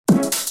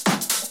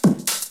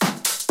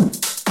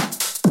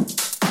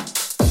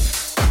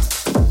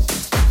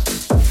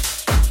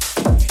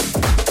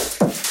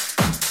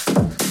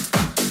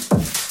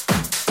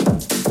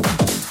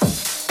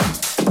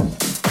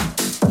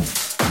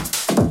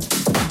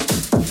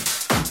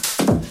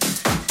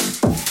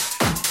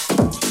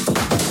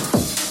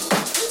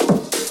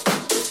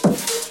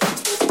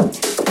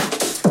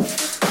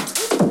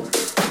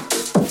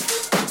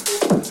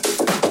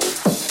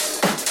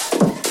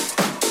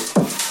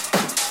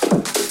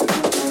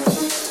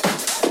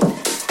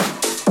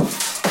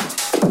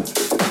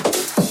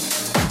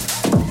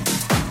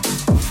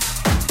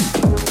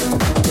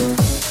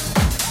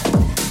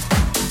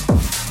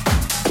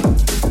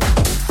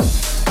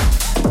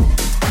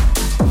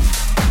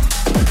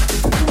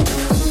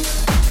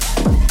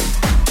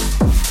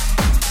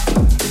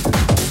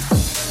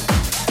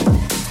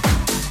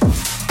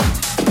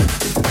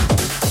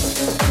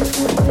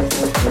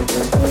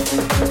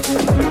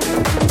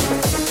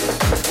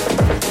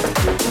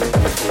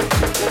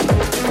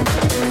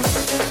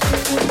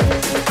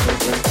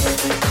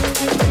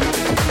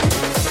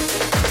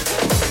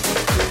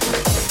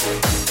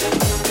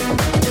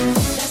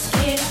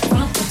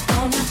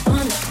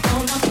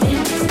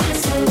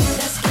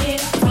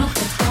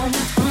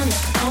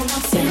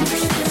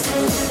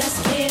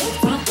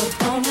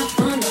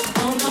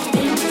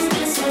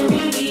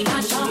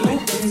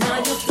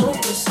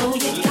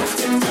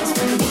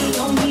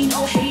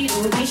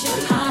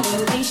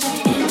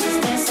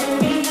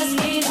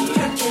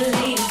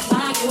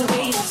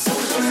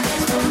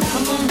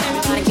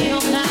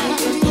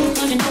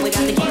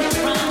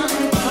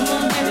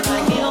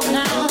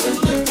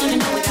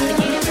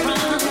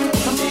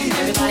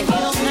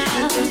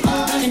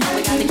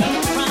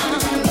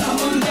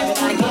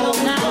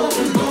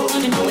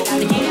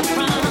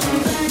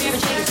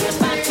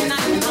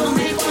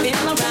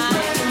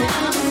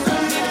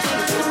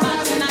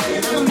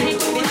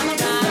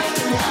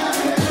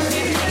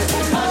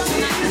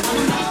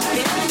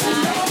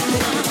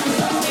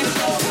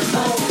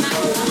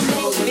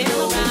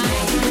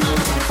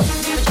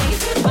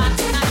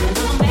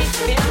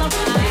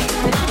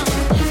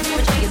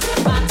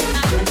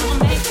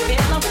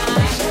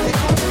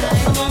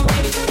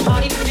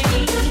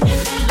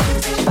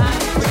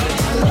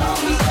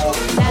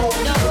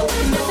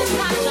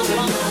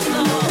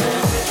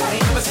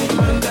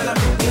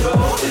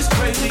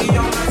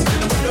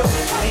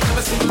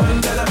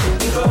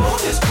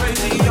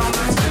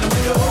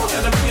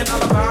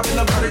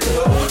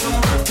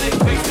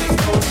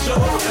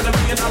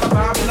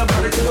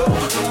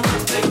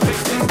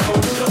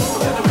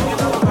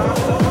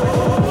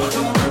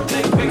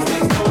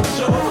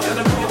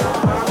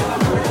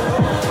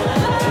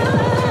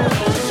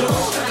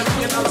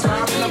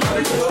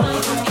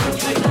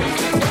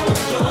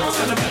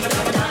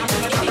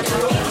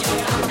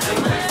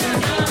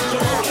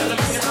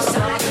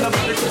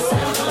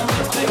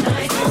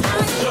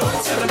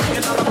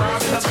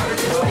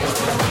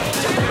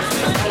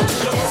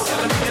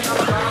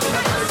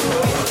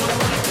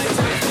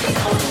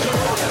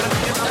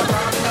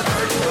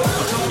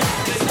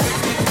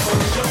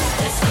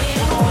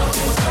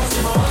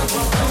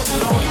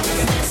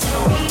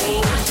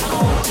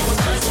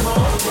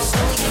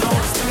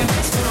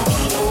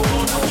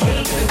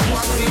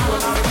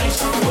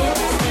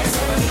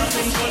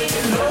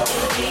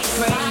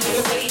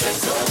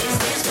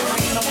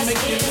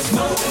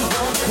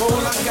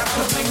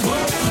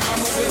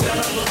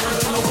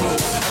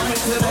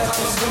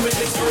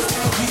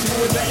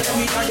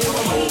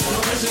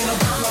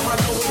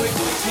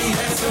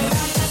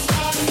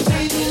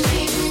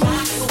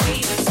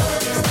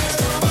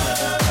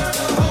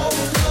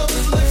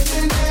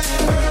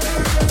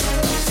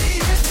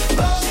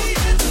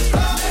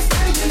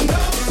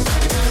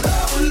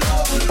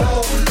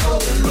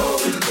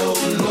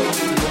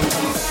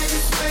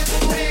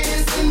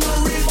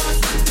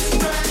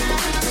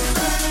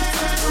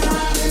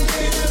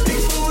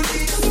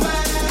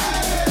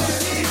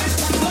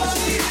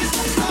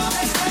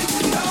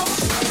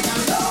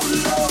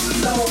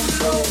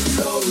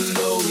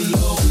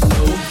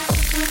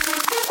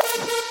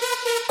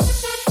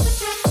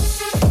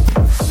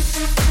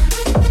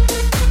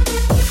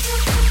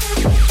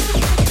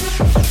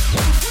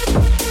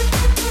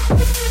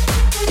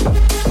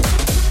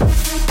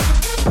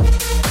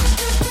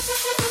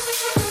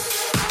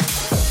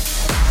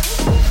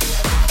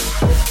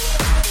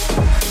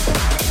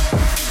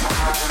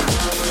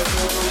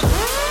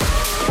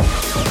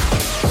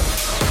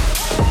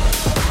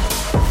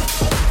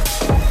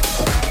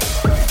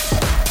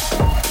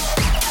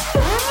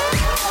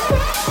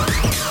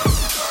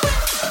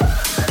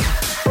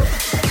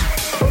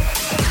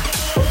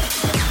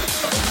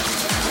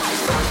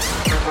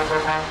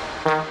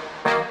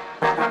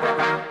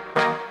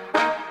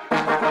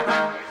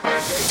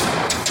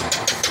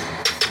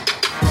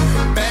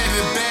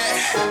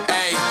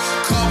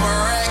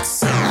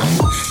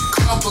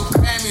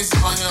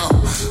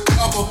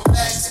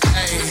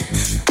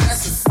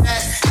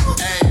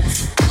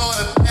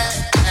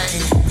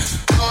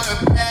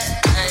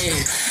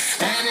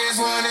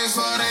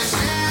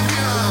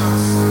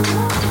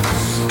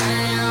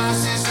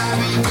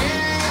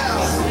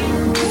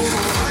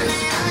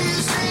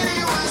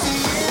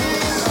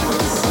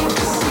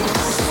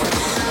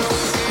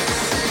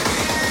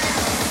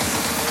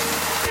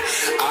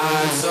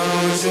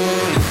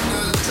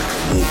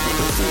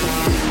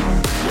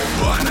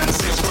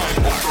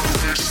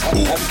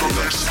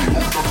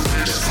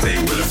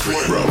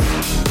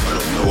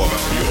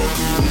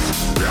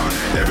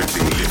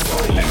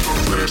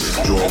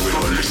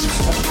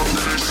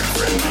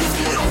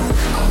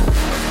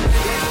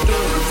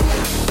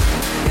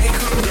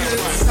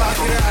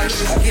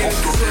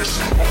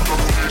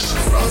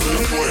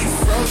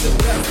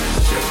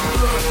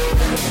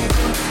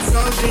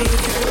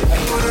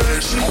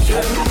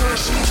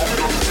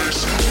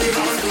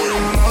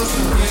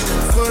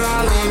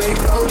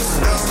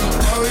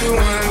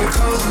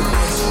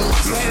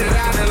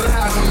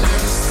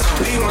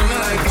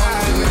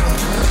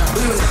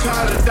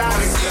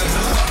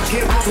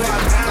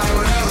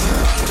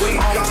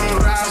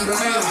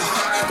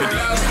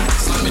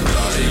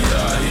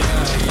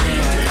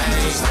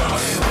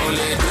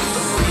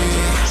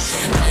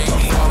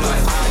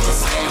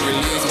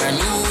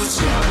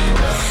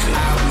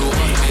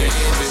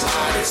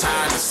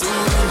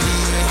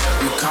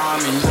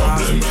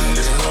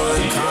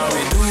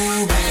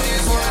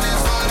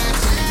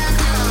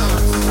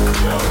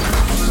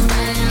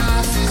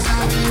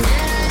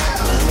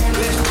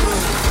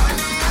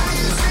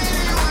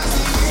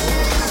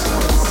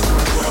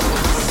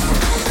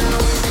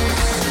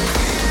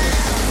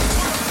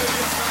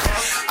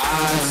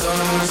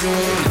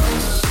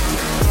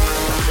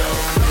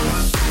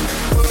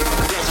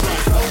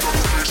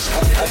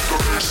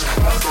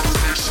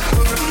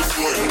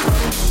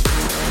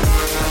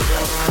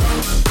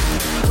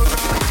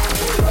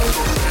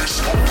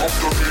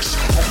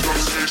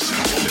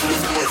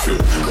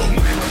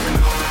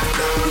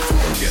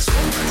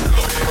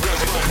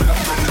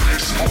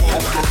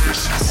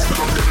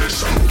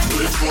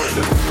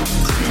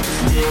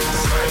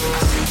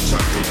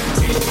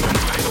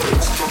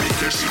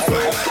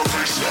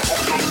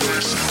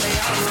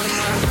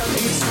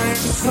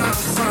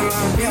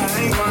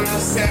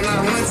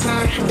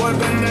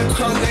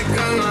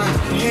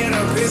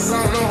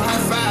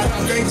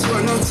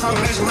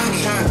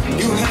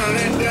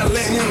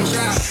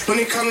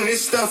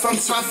I'm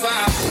top 5.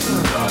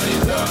 Daddy,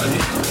 daddy,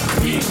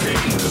 we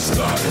came to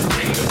start and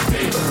bring the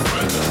paper.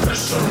 When the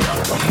pressure rock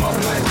come up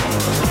like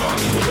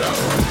Origami,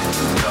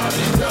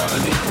 Daddy,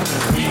 daddy,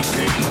 we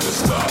came to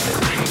start and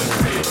bring the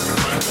paper.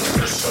 When the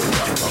pressure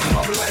rock come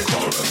up like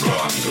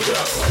Origami,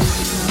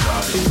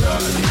 Daddy,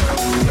 daddy,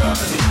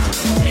 daddy,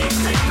 we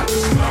came to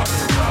start.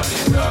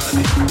 Daddy,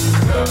 daddy,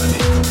 daddy,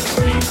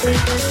 we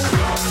came to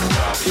start.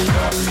 Daddy,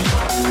 daddy,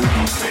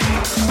 we came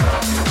to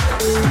start.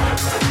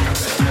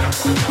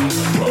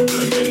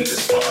 Problem in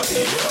this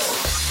party, yo.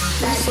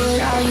 That's what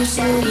I used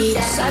to eat.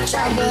 I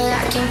tried, but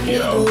I can't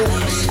feel the way.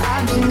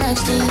 I've been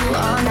next to you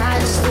all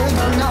night. I still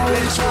don't know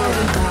what you're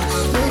about.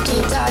 You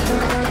keep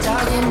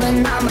talking, but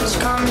not much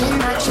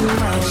coming out your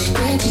mouth.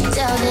 Can't you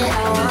tell that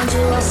I want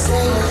you? I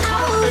say I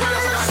will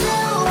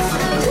myself.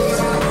 Please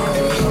don't let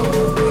me go.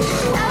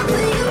 I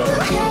put you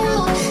through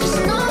hell. Just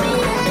know me,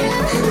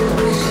 yeah.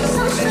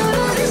 Some sort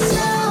of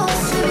yourself.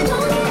 Baby,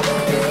 don't get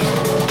it.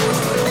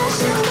 That's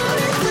your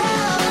word,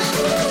 love.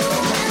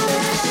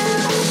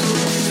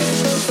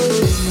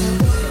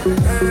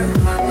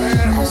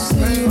 I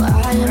see you, I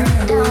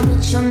am down,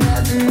 but you'll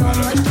never know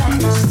my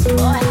past. Boy,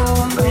 how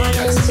I'm going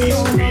to see you,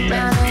 but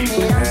I'm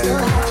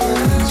still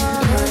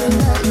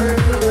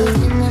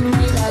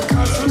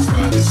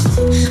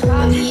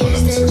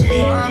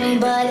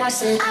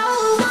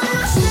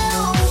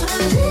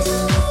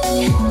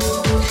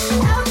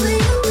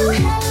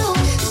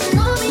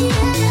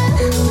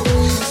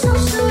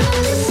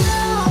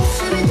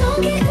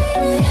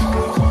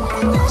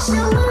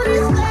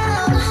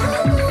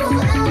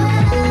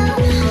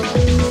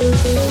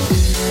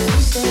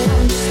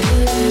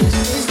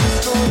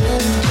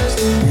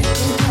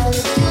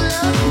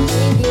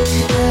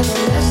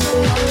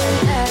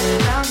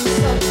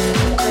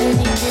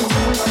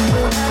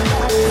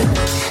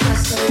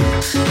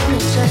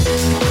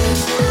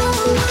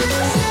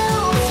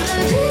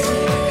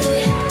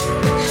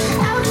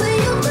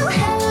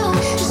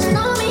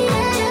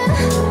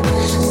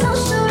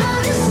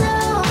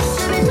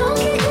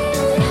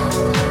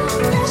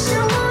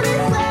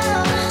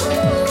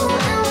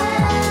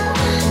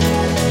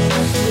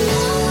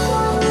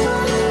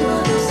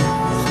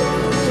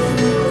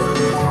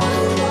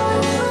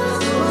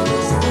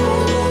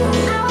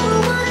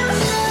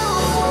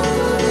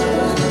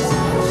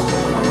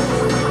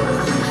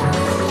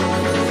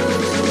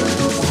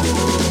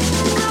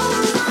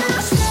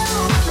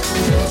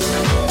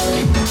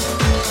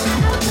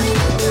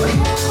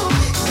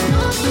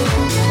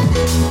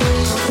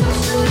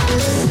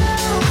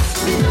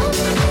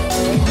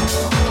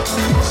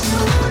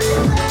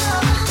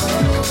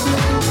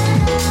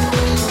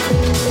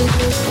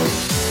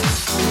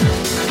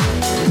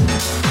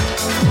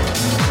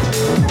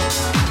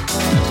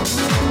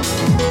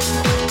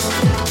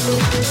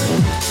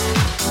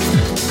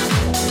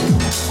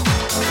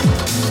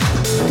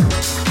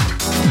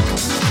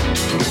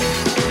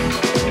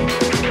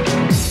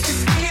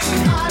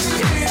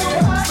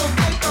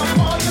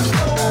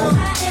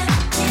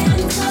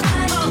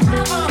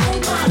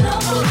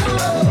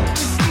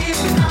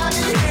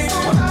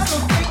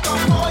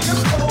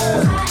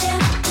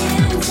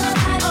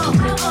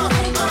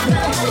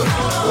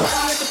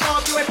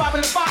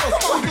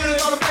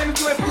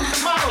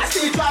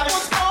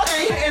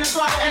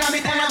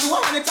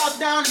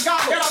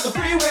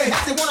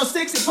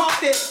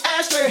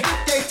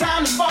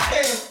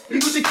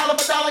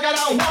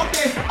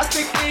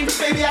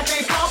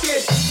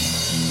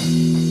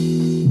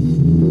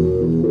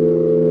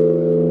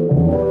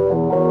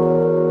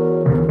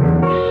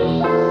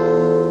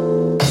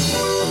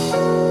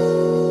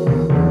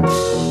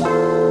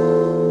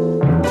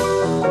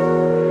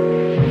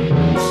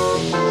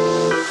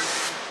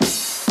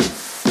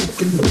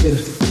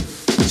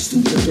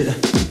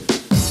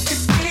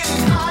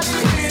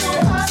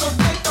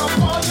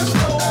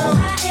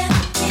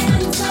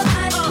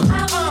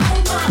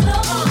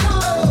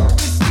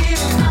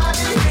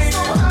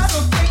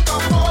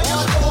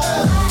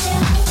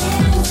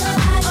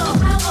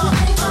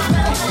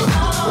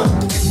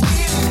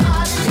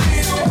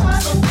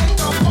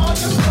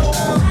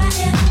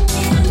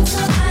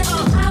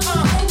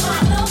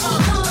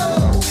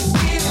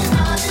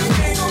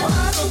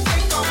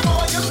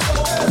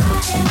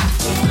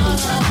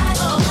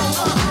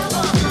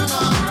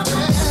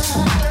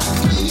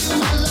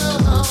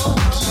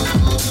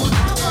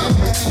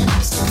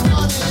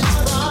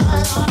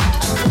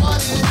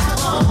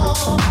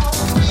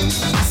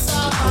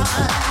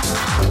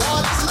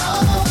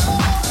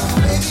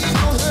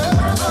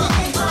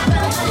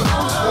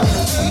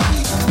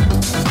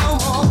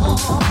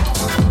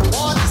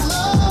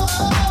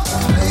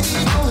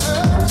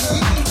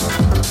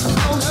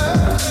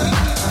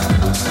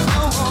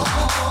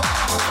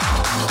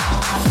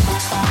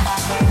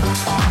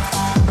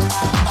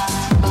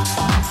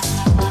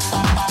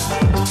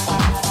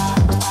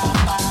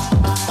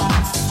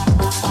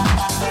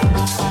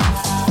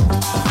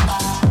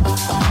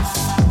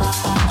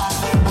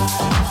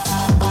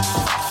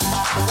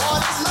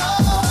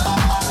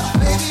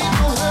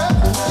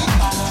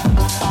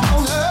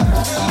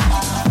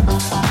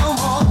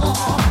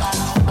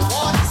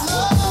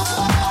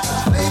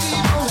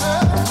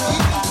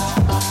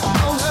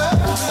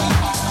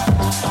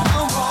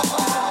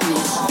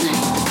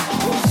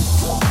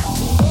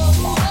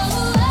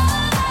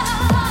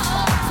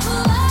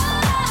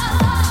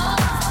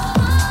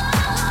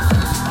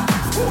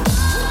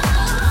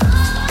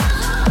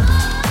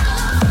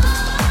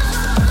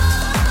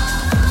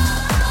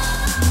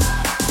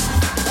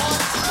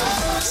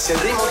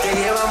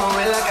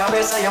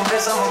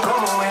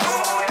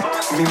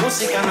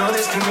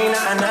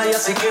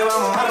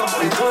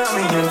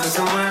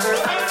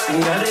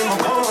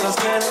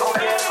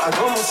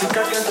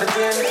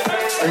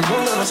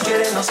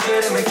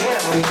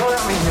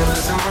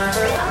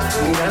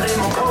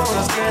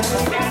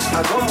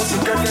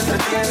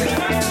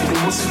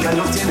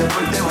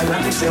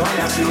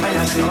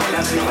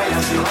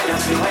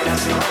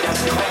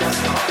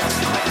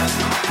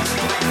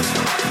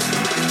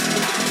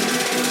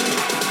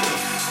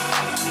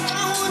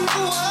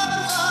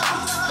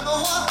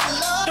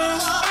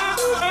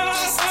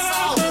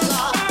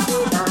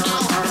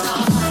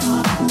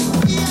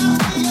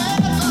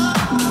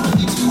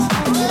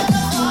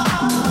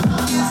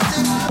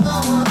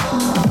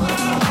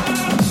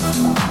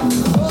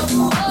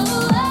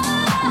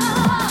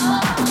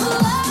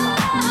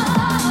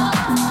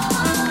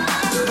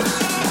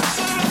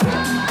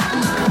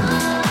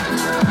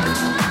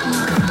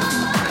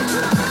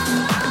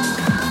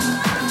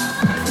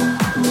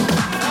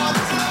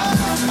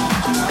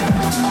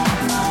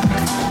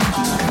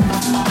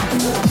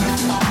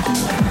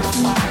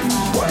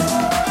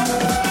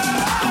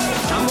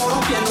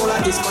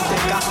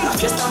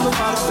fiesta muy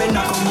para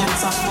pena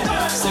comienza.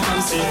 C'est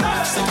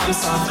comme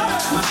ça,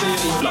 ma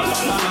chérie. La la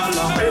la la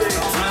la.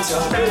 Francia,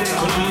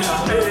 Colombia,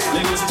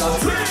 le gusta.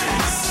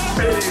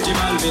 J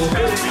Balvin,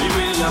 Billy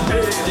William,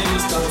 le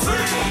gusta.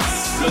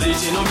 Los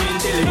DJ no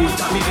mienten, le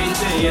gusta mi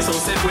gente y eso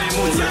se fue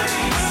muy bien.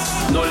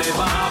 No le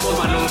bajamos,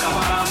 mas nunca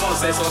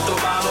paramos, eso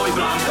tocado y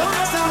blanco.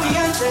 ¿Dónde está mi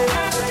gente?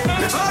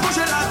 Me va a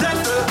bouger la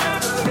tête.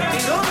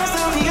 ¿Y dónde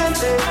está mi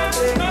gente?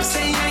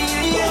 Say yeah,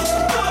 yeah,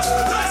 yeah.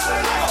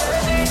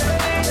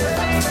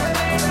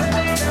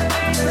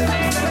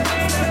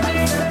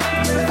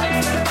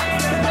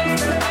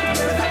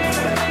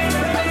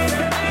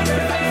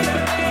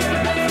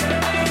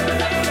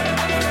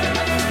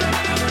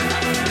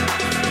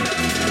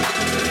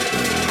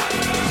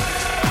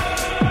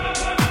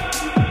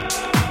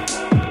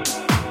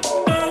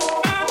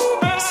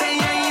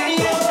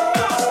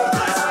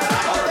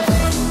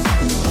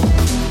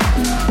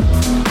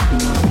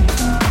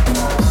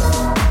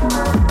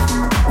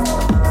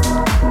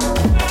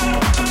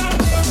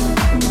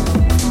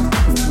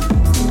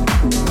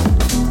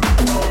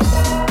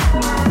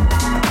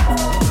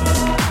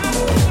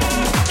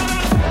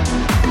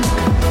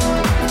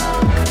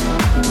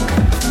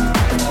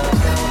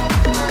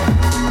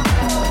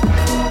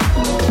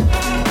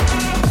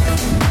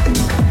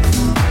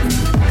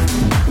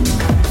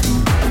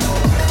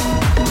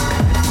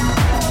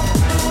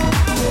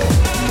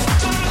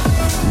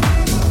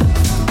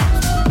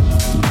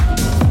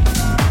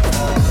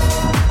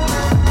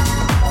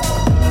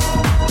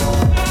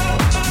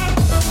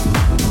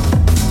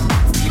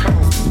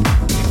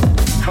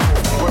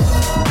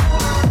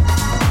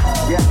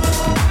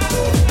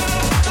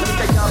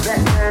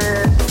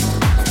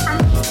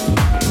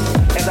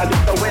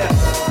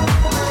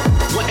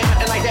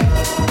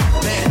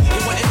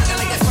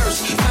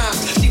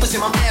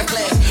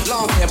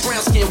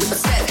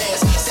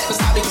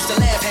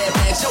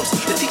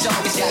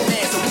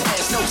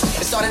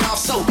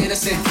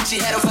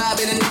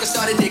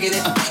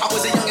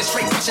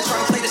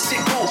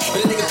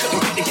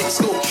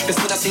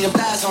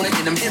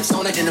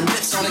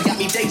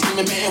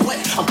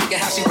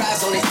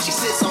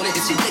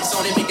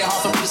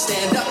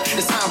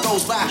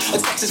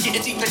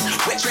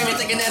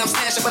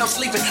 But I'm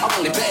sleeping, I'm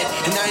on the bed,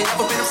 and I ain't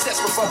never been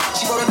obsessed before.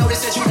 She wrote a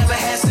notice that you never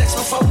had sex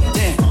before.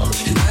 Damn,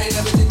 and I ain't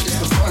never did this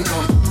before,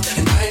 no.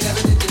 And I ain't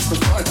never did this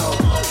before, no.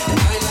 And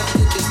I ain't never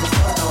did this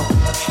before, no.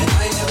 And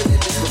I ain't never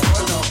did this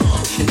before, no.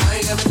 And I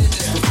ain't never did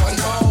this before,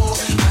 no.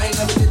 I ain't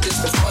never did this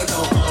before,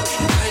 no.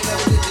 And I ain't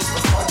never did this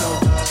before,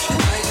 no.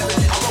 And I ain't never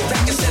did. I wrote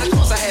back and said, of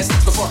course I had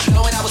sex before,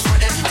 knowing I was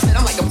frontin'. I said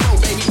I'm like a pro,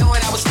 baby, knowing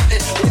I was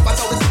frontin'. But if I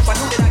told the truth, I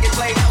knew that I get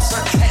played out,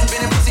 son. Hadn't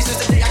been in pussy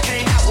since the day I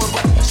came out,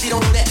 but she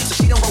don't know that, so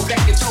she don't wrote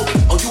back and told me.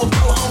 Oh, you a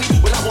pro,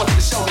 homie? Well, I wanted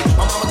to show me.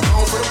 My mama's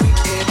gone for the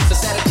weekend. So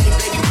Saturday,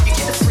 baby, we can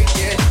get the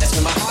freakin'. That's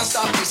when my heart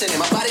starts racing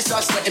and my body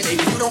starts sweating.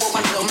 Baby, you don't want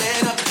my little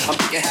man up. I'm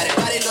thinking how that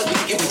body look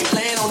naked when you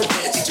laying on the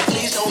bed. Teacher,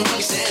 please don't make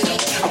me stand up.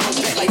 I wrote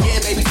back like, yeah,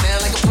 baby,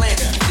 sound like a plan.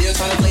 Still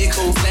trying to play it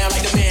cool, sound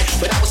like a man.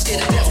 But I was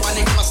scared to death, my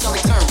nigga, my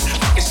stomach turned.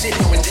 Fucking shit,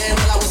 knowing damn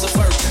well I was a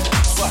first.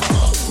 Fuck.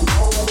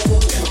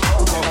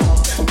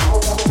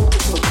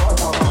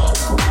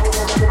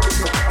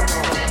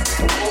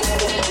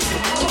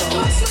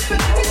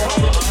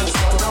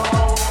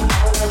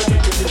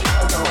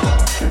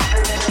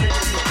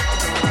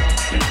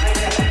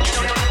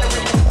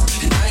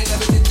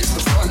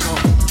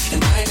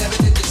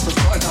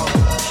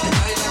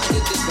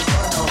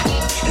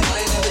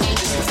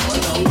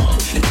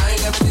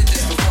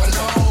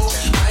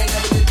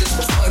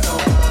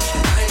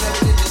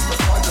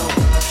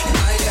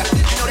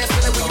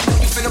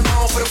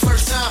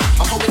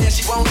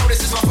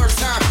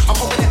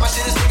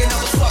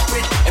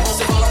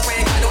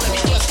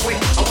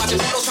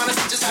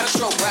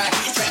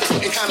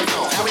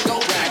 How we